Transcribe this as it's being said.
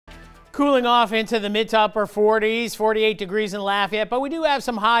Cooling off into the mid to upper 40s, 48 degrees in Lafayette, but we do have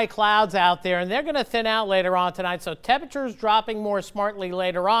some high clouds out there, and they're going to thin out later on tonight, so temperatures dropping more smartly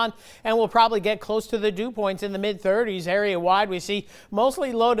later on, and we'll probably get close to the dew points in the mid 30s. Area wide, we see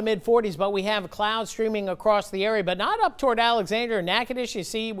mostly low to mid 40s, but we have clouds streaming across the area, but not up toward Alexandria and Natchitoches. You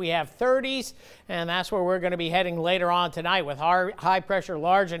see, we have 30s, and that's where we're going to be heading later on tonight with high pressure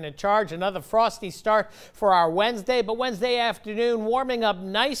large and in charge. Another frosty start for our Wednesday, but Wednesday afternoon warming up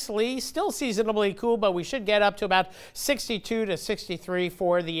nicely. Still seasonably cool, but we should get up to about 62 to 63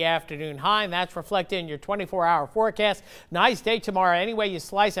 for the afternoon high, and that's reflected in your 24-hour forecast. Nice day tomorrow any way you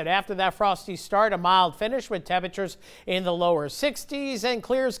slice it. After that frosty start, a mild finish with temperatures in the lower 60s and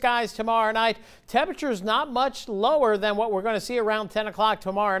clear skies tomorrow night. Temperatures not much lower than what we're going to see around 10 o'clock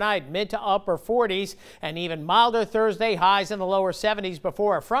tomorrow night, mid to upper 40s, and even milder Thursday, highs in the lower 70s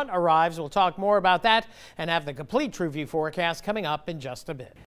before a front arrives. We'll talk more about that and have the complete True View forecast coming up in just a bit.